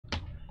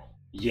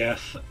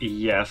Yes,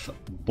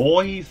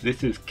 boys,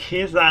 this is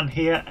Kizan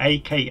here,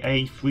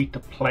 aka Free to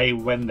Play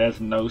When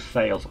There's No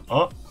Sales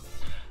Up,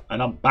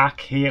 and I'm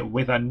back here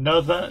with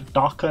another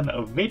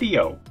Dokkan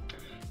video.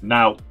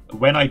 Now,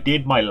 when I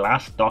did my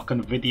last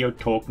Dokkan video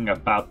talking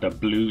about the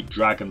blue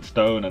dragon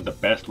stone and the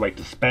best way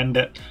to spend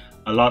it,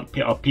 a lot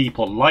of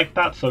people like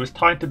that, so it's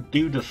time to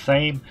do the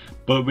same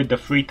but with the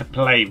free to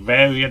play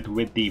variant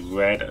with the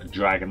red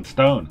dragon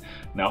stone.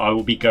 Now I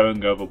will be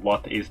going over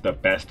what is the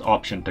best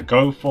option to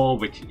go for,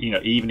 which, you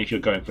know, even if you're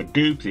going for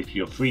dupes, if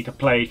you're free to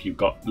play, if you've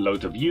got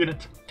loads of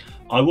units,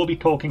 I will be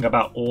talking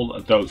about all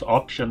of those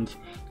options.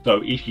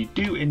 So if you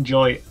do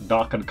enjoy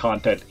Dokkan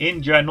content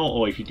in general,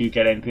 or if you do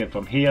get anything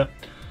from here,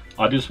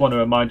 I just want to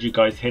remind you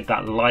guys, hit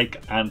that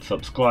like and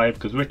subscribe,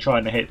 because we're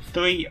trying to hit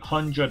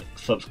 300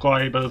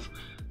 subscribers.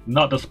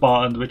 Not the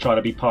Spartans, we're trying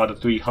to be part of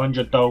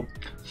 300 though.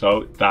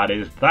 So that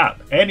is that.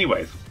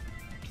 Anyways,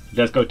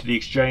 let's go to the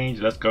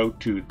exchange, let's go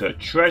to the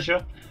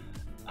treasure,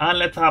 and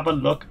let's have a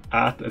look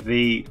at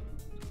the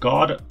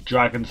God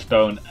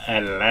Dragonstone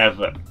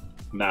 11.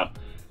 Now,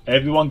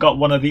 everyone got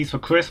one of these for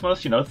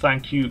Christmas, you know,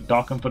 thank you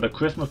Dokkan for the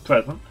Christmas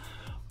present.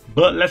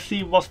 But let's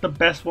see what's the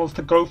best ones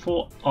to go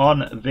for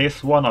on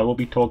this one. I will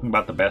be talking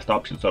about the best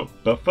options. So,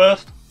 but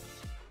first,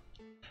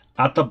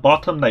 at the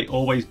bottom they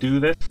always do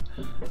this.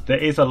 There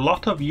is a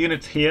lot of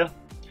units here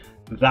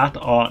that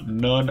are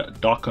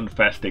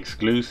non-Dokkanfest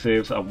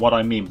exclusives, and what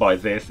I mean by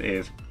this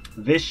is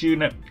this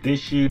unit,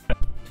 this unit,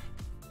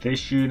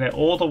 this unit,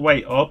 all the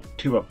way up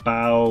to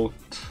about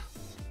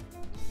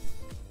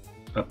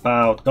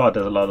God,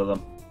 there's a lot of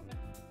them,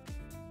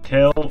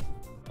 till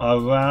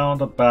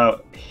around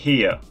about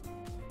here.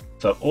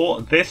 So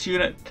all this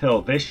unit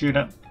till this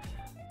unit,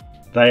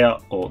 they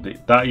are all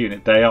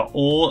they are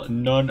all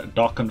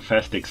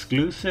non-Dokkanfest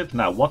exclusive.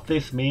 Now what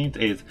this means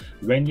is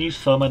when you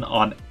summon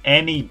on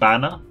any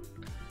banner,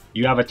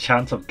 you have a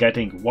chance of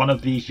getting one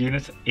of these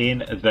units in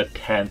the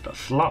 10th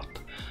slot.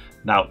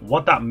 Now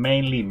what that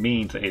mainly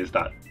means is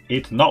that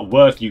it's not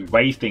worth you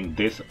wasting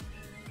this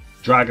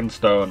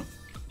Dragonstone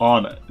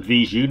on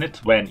these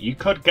units when you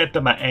could get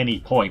them at any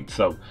point.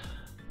 So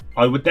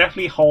I would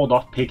definitely hold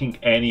off picking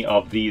any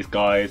of these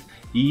guys,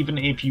 even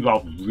if you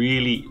are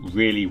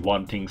really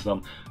wanting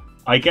some.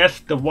 I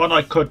guess the one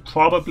I could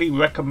probably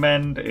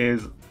recommend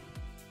is,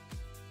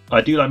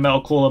 I do like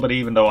Metal Crawler, but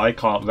even though I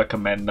can't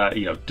recommend that,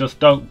 you know, just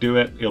don't do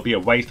it. It'll be a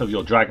waste of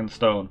your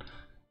Dragonstone.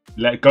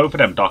 Go for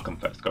them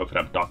Dokkanfest. Go for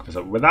them Dokkanfest.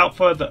 So without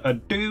further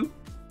ado,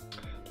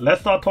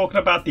 let's start talking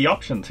about the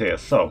options here.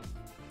 So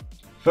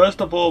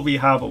first of all, we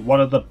have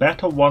one of the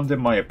better ones in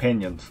my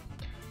opinions,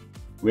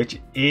 which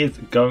is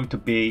going to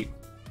be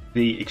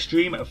the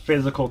Extreme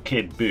Physical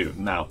Kid Buu.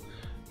 Now,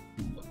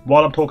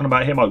 while I'm talking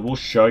about him, I will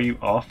show you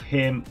off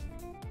him,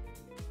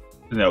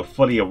 you know,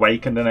 fully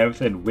awakened and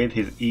everything with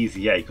his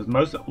EZA,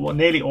 because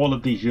nearly all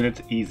of these units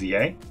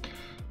EZA.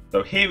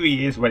 So here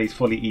he is when he's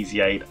fully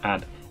EZA'd,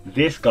 and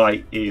this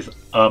guy is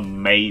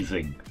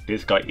amazing.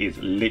 This guy is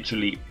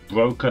literally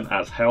broken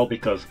as hell,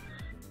 because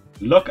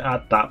look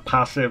at that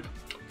passive.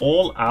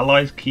 All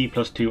allies key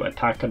 +2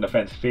 attack and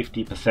defense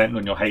 50%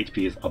 when your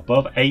HP is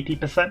above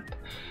 80%.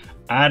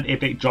 And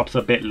if it drops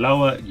a bit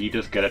lower, you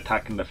just get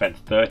attack and defense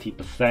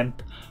 30%.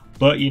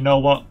 But you know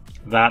what?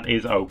 That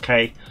is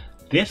okay.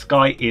 This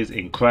guy is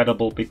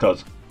incredible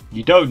because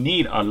you don't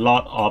need a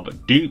lot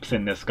of dupes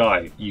in this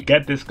guy. You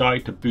get this guy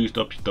to boost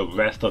up the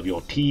rest of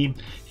your team.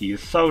 He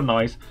is so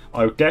nice.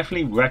 I would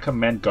definitely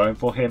recommend going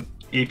for him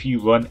if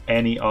you run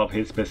any of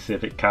his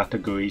specific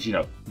categories, you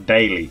know,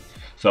 daily.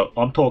 So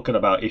I'm talking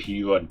about if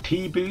you run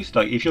T-Boost,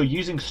 like if you're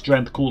using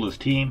Strength Cooler's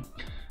team,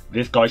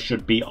 this guy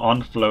should be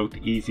on float,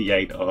 easy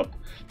 8 up.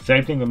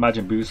 Same thing with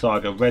Majin Buu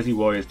Saga, Resi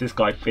Warriors, this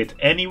guy fits.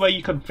 Anywhere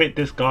you can fit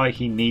this guy,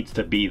 he needs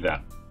to be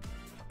there.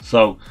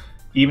 So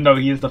even though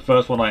he is the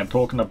first one I am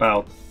talking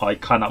about, I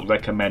cannot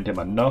recommend him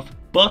enough.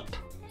 But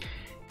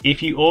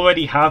if you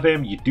already have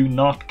him, you do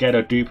not get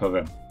a dupe of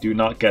him. Do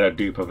not get a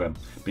dupe of him,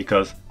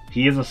 because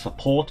he is a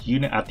support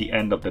unit at the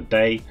end of the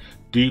day.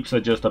 Dupes are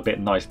just a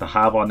bit nice to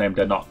have on him,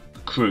 they're not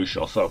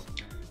crucial. So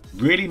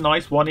really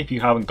nice one. If you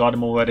haven't got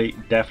him already,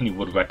 definitely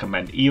would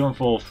recommend, even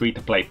for free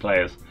to play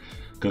players,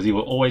 because he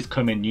will always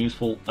come in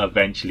useful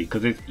eventually,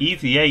 because his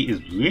EZA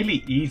is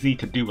really easy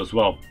to do as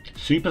well.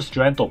 Super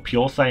Strength or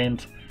Pure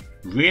Saiyans,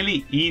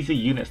 really easy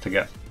units to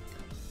get.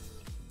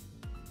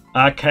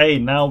 Okay,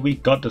 now we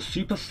got the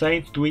Super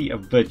Saiyan 3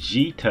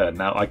 Vegeta.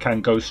 Now I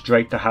can go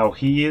straight to how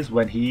he is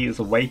when he is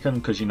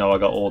awakened, because you know I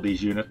got all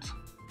these units.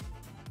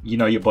 You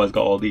know your boy's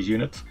got all these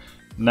units.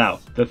 Now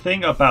the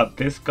thing about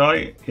this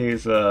guy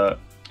is,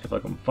 if I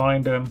can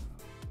find him,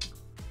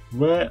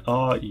 where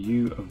are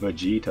you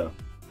Vegeta?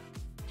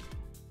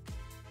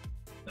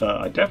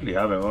 I definitely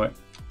have him, right?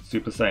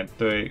 Super Saiyan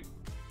 3.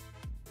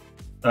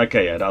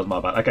 Okay, yeah, that was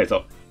my bad. Okay,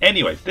 so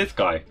anyways, this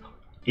guy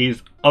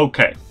is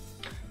okay.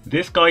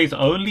 This guy is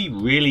only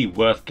really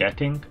worth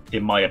getting,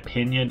 in my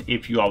opinion,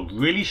 if you are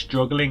really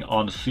struggling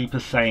on Super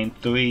Saiyan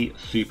 3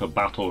 Super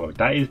Battle Road.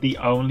 That is the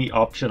only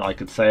option I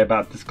could say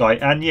about this guy.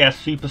 And yes,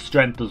 Super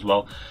Strength as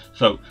well.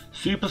 So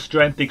Super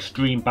Strength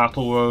Extreme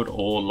Battle Road,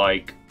 or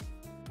like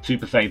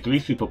Super Saiyan 3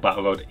 Super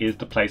Battle Mode is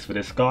the place for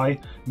this guy.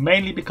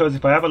 Mainly because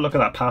if I have a look at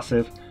that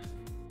passive,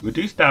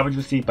 reduce damage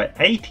received by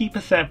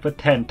 80% for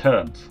 10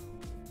 turns.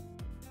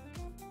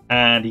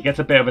 And he gets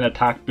a bit of an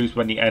attack boost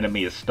when the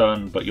enemy is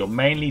stunned, but you're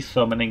mainly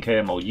summoning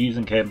him or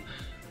using him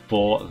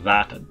for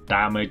that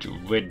damage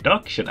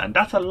reduction. And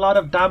that's a lot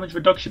of damage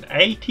reduction,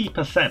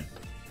 80%.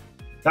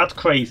 That's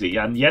crazy.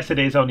 And yes, it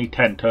is only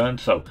 10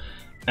 turns, so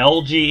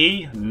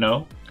LGE,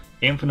 no.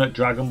 Infinite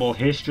Dragon Ball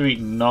history,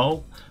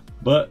 no.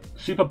 But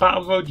Super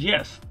Battle Mode,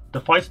 yes.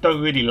 The fights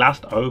don't really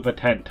last over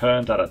 10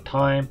 turns at a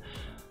time.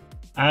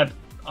 And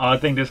I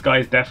think this guy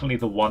is definitely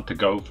the one to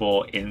go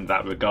for in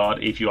that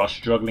regard if you are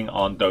struggling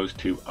on those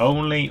two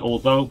only.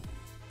 Although,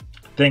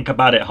 think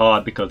about it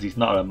hard because he's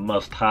not a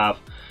must-have.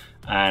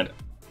 And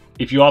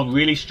if you are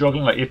really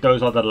struggling, like if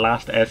those are the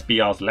last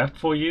SBRs left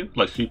for you,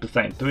 like Super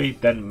Saiyan 3,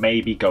 then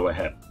maybe go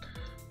ahead.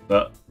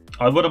 But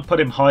I wouldn't put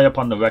him high up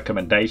on the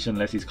recommendation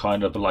unless he's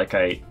kind of like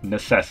a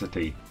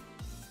necessity.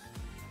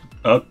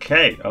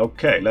 Okay,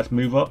 let's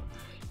move up.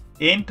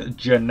 Int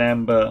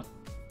Janemba.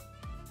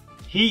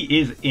 He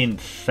is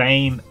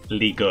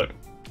insanely good.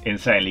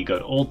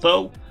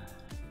 Although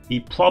he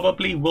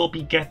probably will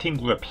be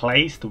getting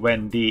replaced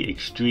when the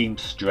Extreme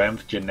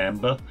Strength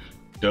Janemba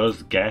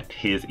does get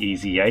his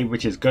EZA,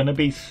 which is going to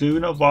be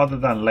sooner rather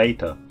than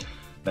later.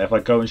 Now if I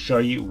go and show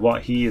you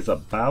what he is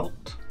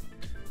about.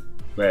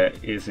 Where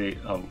is he?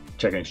 I'm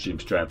checking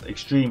Extreme Strength.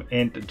 Extreme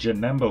Int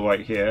Janemba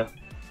right here.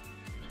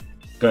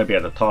 Going to be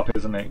at the top,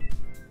 isn't it?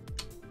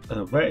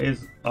 Where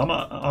is...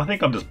 I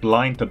think I'm just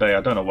blind today.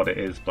 I don't know what it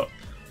is, but...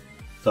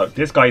 So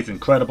this guy is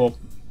incredible.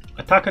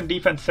 Attack and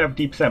defense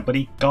 70%, but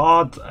he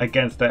guards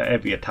against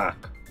every attack.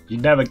 You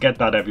never get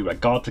that everywhere.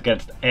 Guards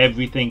against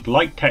everything.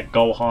 Like Tech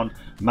Gohan,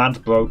 man's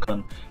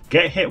broken.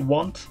 Get hit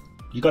once,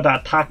 you got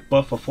that attack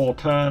buff for 4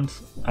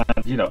 turns,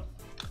 and you know,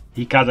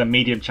 he has a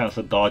medium chance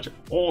to dodge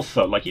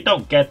also. Like, you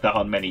don't get that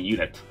on many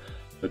units.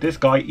 But this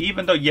guy,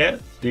 even though, yeah,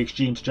 the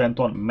Extreme Strength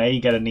one may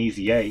get an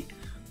easy A,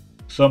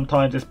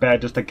 sometimes it's better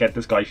just to get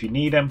this guy if you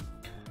need him.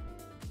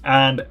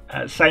 And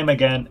same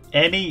again,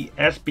 any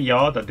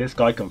SBR that this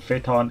guy can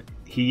fit on,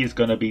 he is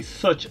going to be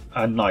such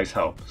a nice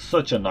help.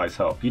 Such a nice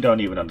help. You don't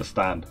even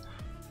understand.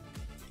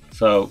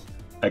 So,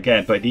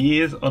 again, but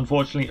he is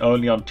unfortunately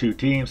only on 2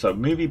 teams. So,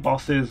 movie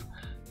bosses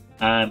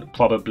and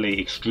probably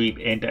Extreme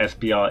Int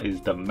SBR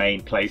is the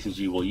main places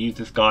you will use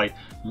this guy.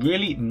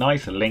 Really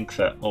nice link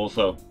set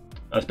also,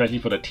 especially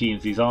for the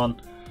teams he's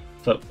on.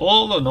 So,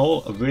 all in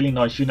all, a really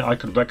nice unit. I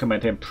could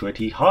recommend him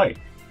pretty high.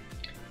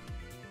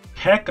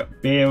 Tech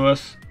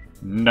Beerus,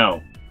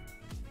 no,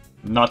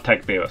 not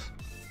Tech Beerus.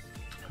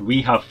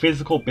 We have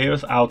Physical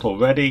Beerus out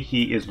already.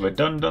 He is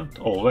redundant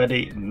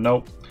already.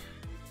 Nope.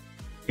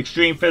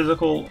 Extreme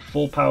Physical,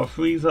 Full Power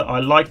Freezer. I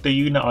like the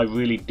unit, I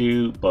really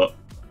do, but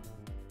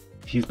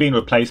he's been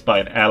replaced by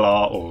an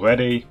LR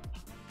already.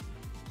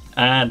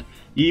 And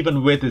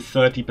even with his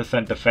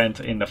 30% defense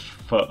in the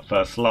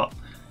first slot,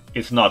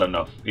 it's not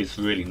enough. It's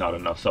really not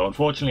enough. So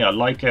unfortunately, I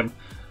like him,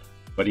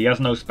 but he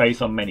has no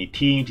space on many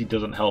teams. He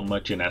doesn't help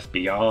much in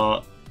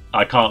SBR.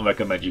 I can't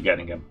recommend you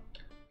getting him.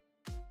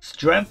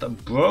 Strength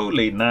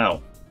Broly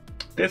now.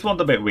 This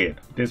one's a bit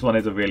weird. This one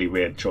is a really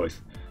weird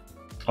choice.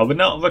 I would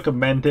not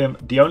recommend him.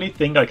 The only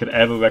thing I could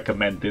ever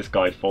recommend this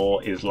guy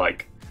for is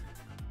like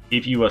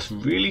if you were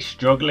really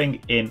struggling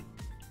in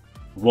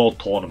World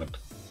Tournament.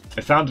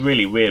 It sounds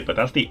really weird, but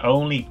that's the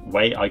only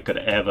way I could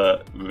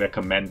ever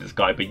recommend this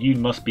guy. But you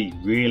must be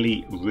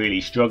really,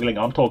 really struggling.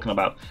 I'm talking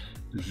about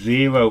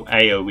 0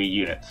 AoE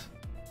units.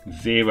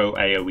 0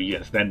 AoE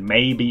units. Then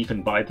maybe you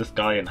can buy this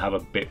guy and have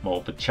a bit more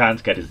of a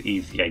chance, get his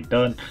EZA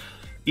done.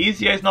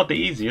 EZA is not the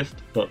easiest,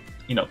 but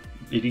you know,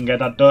 if you can get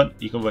that done,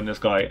 you can run this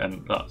guy.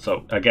 And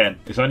so again,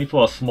 it's only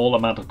for a small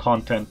amount of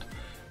content.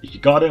 If you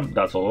got him,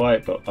 that's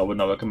alright, but I would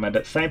not recommend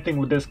it. Same thing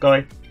with this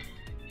guy.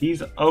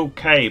 He's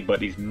okay,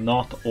 but he's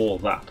not all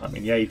that. I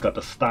mean, yeah, he's got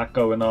the stack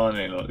going on,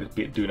 you know,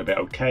 he's doing a bit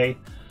okay.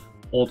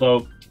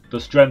 Although the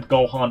Strength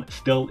Gohan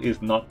still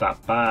is not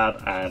that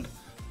bad, and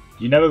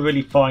you never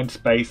really find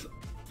space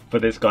for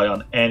this guy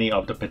on any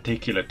of the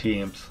particular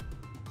teams.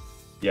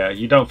 Yeah,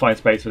 you don't find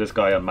space for this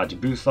guy on Majin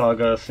Buu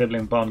Saga,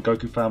 Sibling Bond,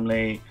 Goku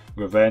Family,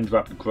 Revenge,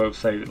 Rapid Growth,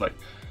 Save. Like,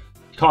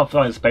 you can't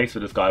find space for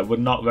this guy. I would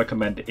not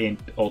recommend it in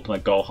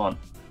Ultimate Gohan.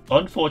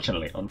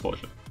 Unfortunately.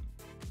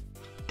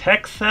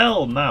 Tech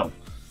Cell now.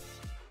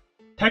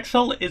 Tech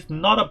Cell is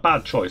not a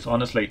bad choice,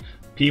 honestly.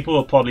 People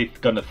are probably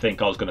going to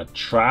think I was going to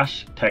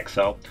trash Tech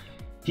Cell.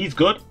 He's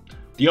good.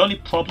 The only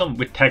problem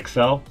with Tech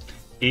Cell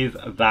is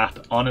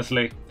that,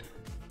 honestly,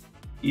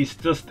 he's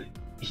just,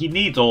 he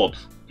needs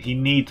orbs. He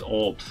needs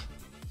orbs.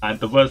 And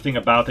the worst thing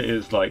about it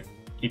is, like,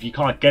 if you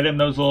can't get him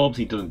those orbs,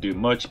 he doesn't do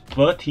much.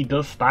 But he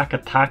does stack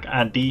attack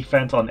and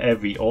defense on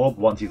every orb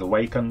once he's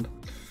awakened.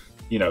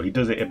 You know, he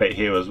does it a bit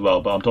here as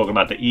well, but I'm talking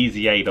about the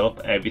easy aid up,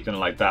 everything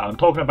like that. I'm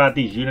talking about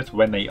these units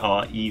when they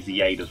are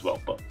easy aid as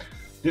well. But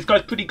this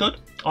guy's pretty good,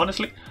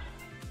 honestly.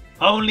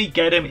 Only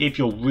get him if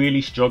you're really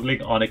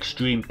struggling on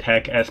Extreme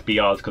Tech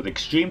SBRs, because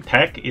Extreme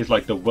Tech is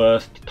like the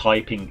worst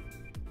typing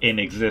in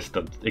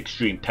existence.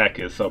 Extreme Tech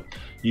is. So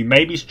you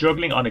may be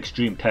struggling on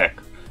Extreme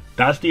Tech,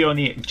 That's the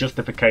only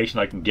justification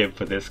I can give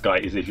for this guy,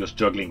 is if you're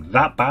struggling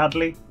that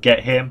badly,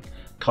 get him.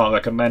 Can't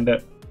recommend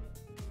it.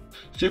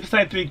 Super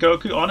Saiyan 3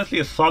 Goku, honestly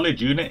a solid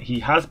unit.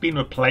 He has been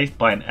replaced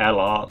by an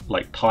LR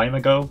like time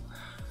ago,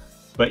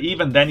 but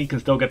even then he can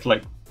still get to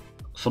like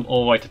some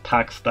alright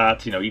attack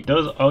stats. You know, he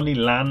does only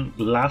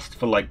last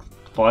for like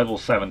 5 or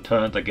 7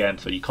 turns again,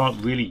 so you can't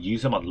really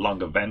use him on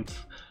long events.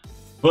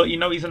 But you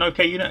know, he's an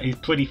okay unit. He's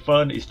pretty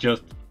fun. It's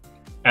just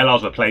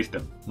LR's replaced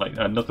him. Like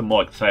nothing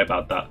more I can say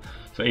about that.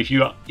 So if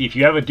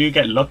you ever do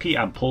get lucky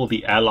and pull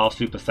the LR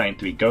Super Saiyan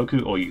 3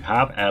 Goku, or you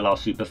have LR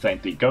Super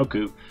Saiyan 3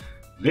 Goku,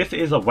 this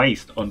is a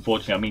waste,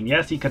 unfortunately. I mean,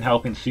 yes, he can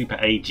help in Super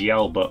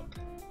AGL, but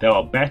there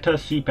are better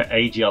Super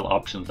AGL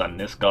options than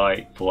this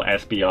guy for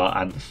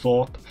SBR and the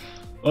sort.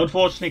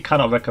 Unfortunately,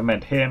 cannot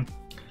recommend him.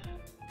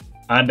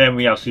 And then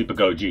we have Super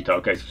Gogeta.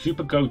 Okay, so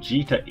Super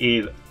Gogeta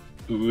is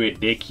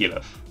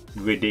ridiculous.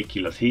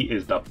 Ridiculous. He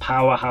is the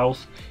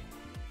powerhouse.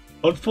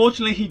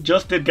 Unfortunately, he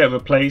just did get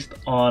replaced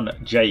on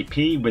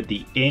JP with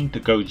the Int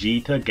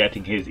Gogeta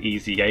getting his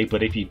EZA.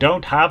 But if you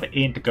don't have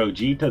Int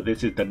Gogeta,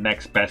 this is the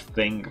next best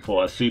thing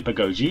for a Super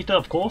Gogeta,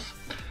 of course.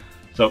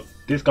 So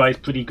this guy is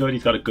pretty good.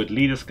 He's got a good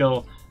leader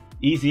skill.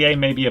 EZA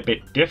may be a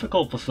bit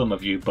difficult for some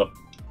of you, but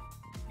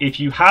if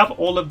you have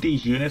all of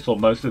these units or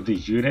most of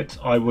these units,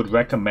 I would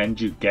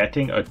recommend you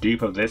getting a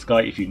dupe of this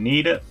guy if you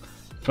need it.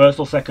 First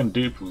or second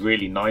dupe,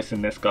 really nice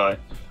in this guy.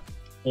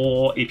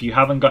 Or if you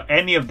haven't got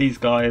any of these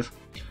guys,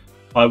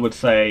 I would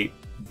say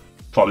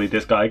probably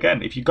this guy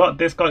again. If you got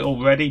this guy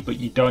already but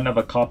you don't have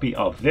a copy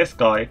of this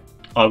guy,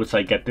 I would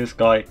say get this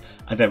guy.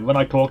 And then when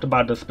I talked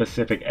about the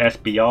specific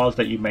SBRs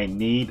that you may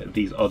need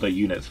these other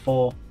units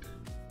for,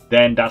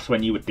 then that's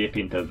when you would dip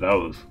into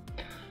those.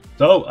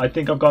 So I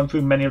think I've gone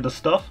through many of the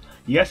stuff.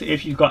 Yes,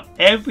 if you've got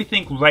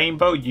everything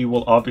rainbow, you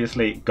will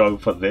obviously go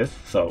for this.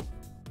 So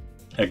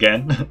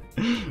again,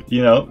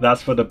 you know,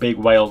 that's for the big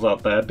whales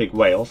out there, big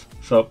whales.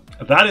 So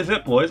that is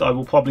it, boys. I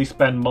will probably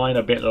spend mine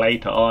a bit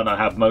later on. I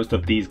have most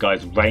of these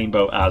guys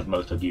rainbow, as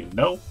most of you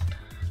know.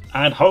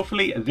 And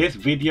hopefully this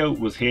video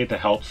was here to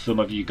help some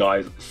of you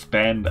guys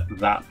spend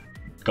that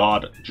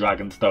God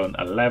Dragonstone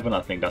 11.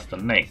 I think that's the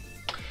name.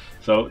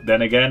 So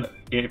then again,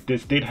 if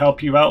this did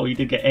help you out or you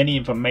did get any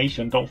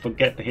information, don't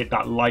forget to hit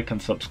that like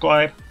and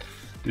subscribe.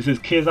 This is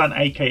Kizan,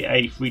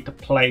 aka Free to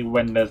Play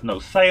When There's No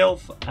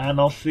Sales, and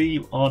I'll see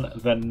you on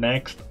the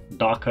next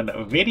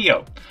Dokkan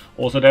video.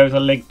 Also, there is a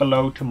link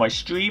below to my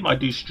stream. I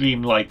do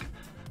stream like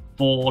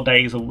 4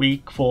 days a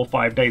week, 4 or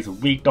 5 days a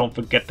week. Don't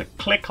forget to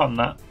click on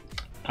that,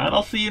 and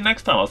I'll see you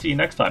next time. I'll see you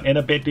next time in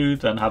a bit,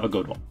 dudes, and have a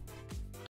good one.